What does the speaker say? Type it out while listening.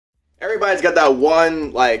Everybody's got that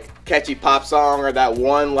one like catchy pop song or that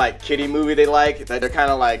one like kiddie movie they like that they're kind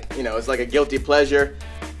of like, you know, it's like a guilty pleasure.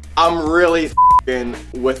 I'm really f***ing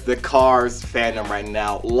with the Cars fandom right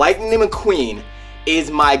now. Lightning McQueen is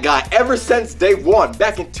my guy ever since day one.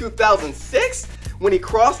 Back in 2006 when he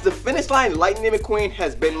crossed the finish line, Lightning McQueen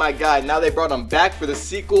has been my guy. Now they brought him back for the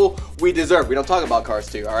sequel we deserve. We don't talk about Cars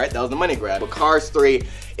 2, alright? That was the money grab. But Cars 3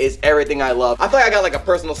 is everything I love. I feel like I got like a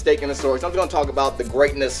personal stake in the story, so I'm just gonna talk about the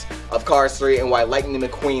greatness of Cars 3 and why Lightning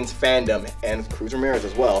McQueen's fandom, and Cruz Ramirez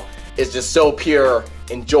as well, is just so pure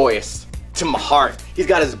and joyous to my heart. He's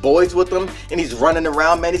got his boys with him and he's running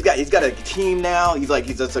around, man. He's got a team now. He's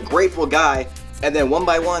just a grateful guy. And then one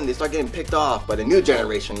by one, they start getting picked off by the new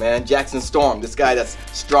generation, man. Jackson Storm, this guy that's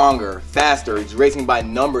stronger, faster, he's racing by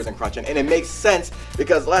numbers and crunching. And it makes sense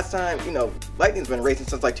because last time, you know, Lightning's been racing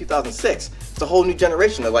since like 2006. It's a whole new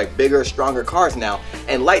generation of like bigger, stronger cars now.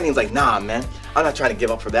 And Lightning's like, nah, man, I'm not trying to give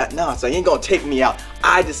up for that. No, so he ain't gonna take me out.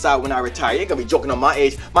 I decide when I retire. You ain't gonna be joking on my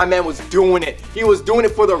age. My man was doing it. He was doing it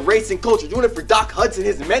for the racing culture, doing it for Doc Hudson,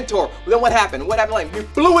 his mentor. But then what happened? What happened? Like, he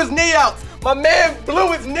blew his knee out. My man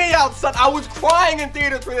blew his knee out, son. I was crying in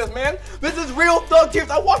theaters for this, man. This is real thug tears.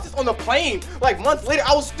 I watched this on the plane. Like months later,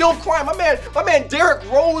 I was still crying. My man Derek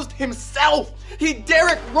Rose himself. He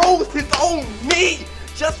Derek Rose his own knee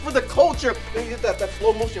just for the culture. And he did that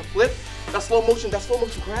slow motion flip, that slow motion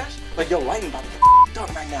crash. Like, yo, Lightning about to get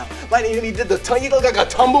done right now. Lightning, and he did the he looked like a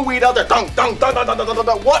tumbleweed out there. Dunk, dunk, dunk, dunk, dunk, dunk,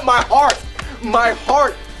 dunk. What? My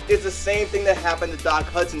heart. It's the same thing that happened to Doc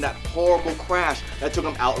Hudson, that horrible crash that took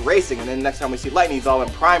him out racing. And then next time we see Lightning, he's all in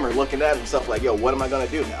primer looking at himself like, yo, what am I gonna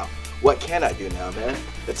do now? What can I do now, man?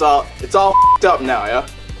 It's all f***ed up now, yeah?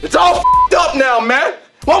 It's all f***ed up now, man!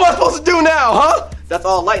 What am I supposed to do now, huh? That's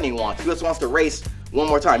all Lightning wants. He just wants to race one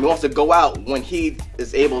more time. He wants to go out when he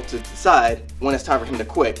is able to decide when it's time for him to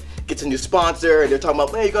quit. Gets a new sponsor, and they're talking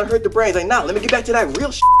about, man, you're gonna hurt the brains. Like, nah, let me get back to that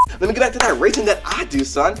real shit. Let me get back to that racing that I do,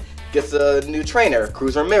 son. Gets a new trainer,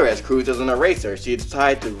 Cruz Ramirez. Cruz isn't a racer. She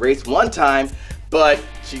decided to race one time, but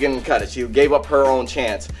she didn't cut it. She gave up her own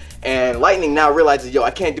chance. And Lightning now realizes, yo,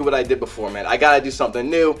 I can't do what I did before, man. I gotta do something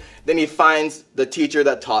new. Then he finds the teacher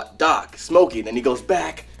that taught Doc, Smokey. Then he goes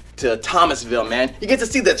back to Thomasville, man. You get to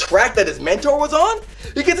see the track that his mentor was on.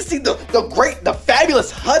 You get to see the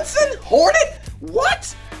fabulous Hudson Hornet.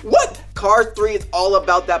 What? Cars 3 is all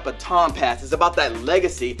about that baton pass. It's about that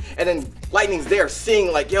legacy. And then Lightning's there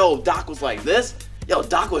seeing like, yo, Doc was like this. Yo,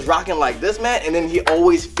 Doc was rocking like this, man. And then he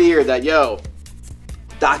always feared that, yo,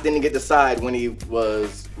 Doc didn't get to decide when he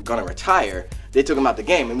was gonna retire. They took him out the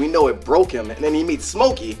game, and we know it broke him. And then he meets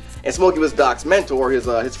Smokey, and Smokey was Doc's mentor, his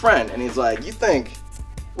friend. And he's like, you think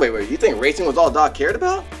racing was all Doc cared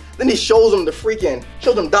about? Then he shows him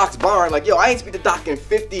Doc's barn, like, yo, I ain't speak to Doc in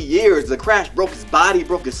 50 years. The crash broke his body,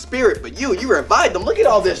 broke his spirit, but you revived him. Look at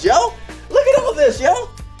all this, yo. Look at all this, yo.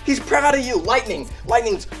 He's proud of you.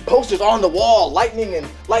 Lightning's posters on the wall. Lightning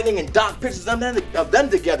and Doc pictures of them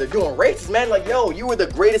together doing races, man. Like, yo, you were the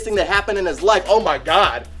greatest thing that happened in his life. Oh my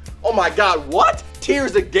God, what?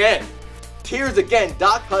 Tears again.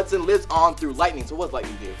 Doc Hudson lives on through Lightning. So what's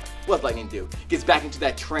Lightning do? Gets back into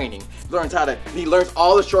that training. He learns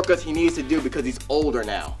all the shortcuts he needs to do because he's older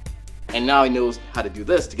now. And now he knows how to do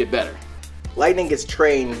this to get better. Lightning gets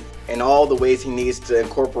trained in all the ways he needs to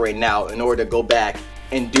incorporate now in order to go back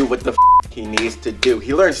and do what the he needs to do.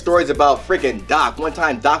 He learns stories about freaking Doc. One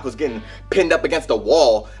time Doc was getting pinned up against a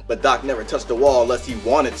wall, but Doc never touched the wall unless he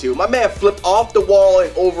wanted to. My man flipped off the wall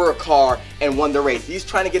and over a car and won the race. He's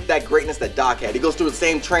trying to get that greatness that Doc had. He goes through the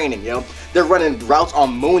same training, you know. They're running routes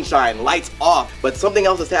on moonshine, lights off, but something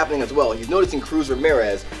else is happening as well. He's noticing Cruz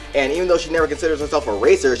Ramirez, and even though she never considers herself a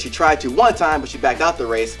racer, she tried to one time, but she backed out the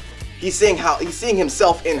race. He's seeing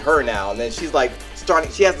himself in her now, and then she's like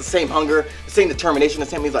she has the same hunger, the same determination as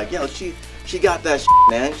him. He's like, yo, she got that shit,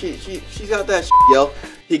 man. She got that shit, yo.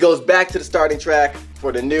 He goes back to the starting track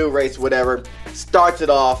for the new race, whatever, starts it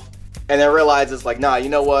off, and then realizes like, nah, you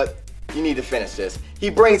know what? You need to finish this. He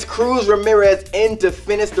brings Cruz Ramirez in to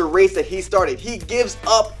finish the race that he started. He gives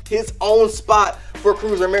up his own spot for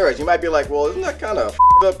Cruz Ramirez. You might be like, well, isn't that kind of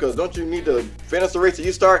up? Because don't you need to finish the race that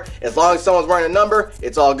you start? As long as someone's running a number,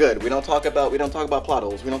 it's all good. We don't talk about plot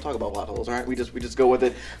holes. All right? We just go with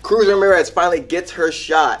it. Cruz Ramirez finally gets her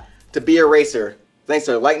shot to be a racer, thanks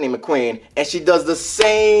to Lightning McQueen, and she does the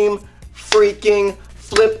same freaking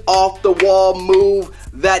flip off the wall move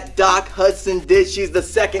that Doc Hudson did. She's the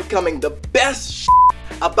second coming. The best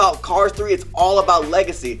about Cars 3, it's all about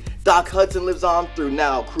legacy. Doc Hudson lives on through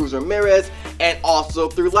now Cruz Ramirez, and also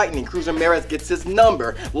through Lightning. Cruz Ramirez gets his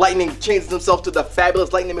number. Lightning changes himself to the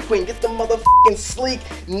fabulous Lightning McQueen, gets the motherfucking sleek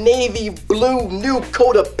navy blue new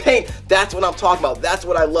coat of paint. That's what I'm talking about. That's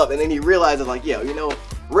what I love. And then he realizes, like, yeah, you know,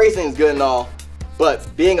 racing is good and all,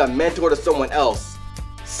 but being a mentor to someone else,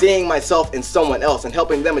 seeing myself in someone else and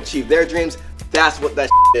helping them achieve their dreams, that's what that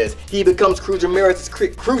is. He becomes Cruz Ramirez's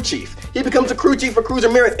crew chief. He becomes a crew chief for Cruz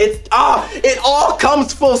Ramirez. It all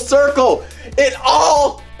comes full circle. It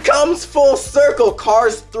all comes full circle.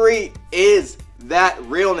 Cars 3 is that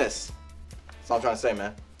realness. That's all I'm trying to say,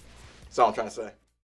 man. That's all I'm trying to say.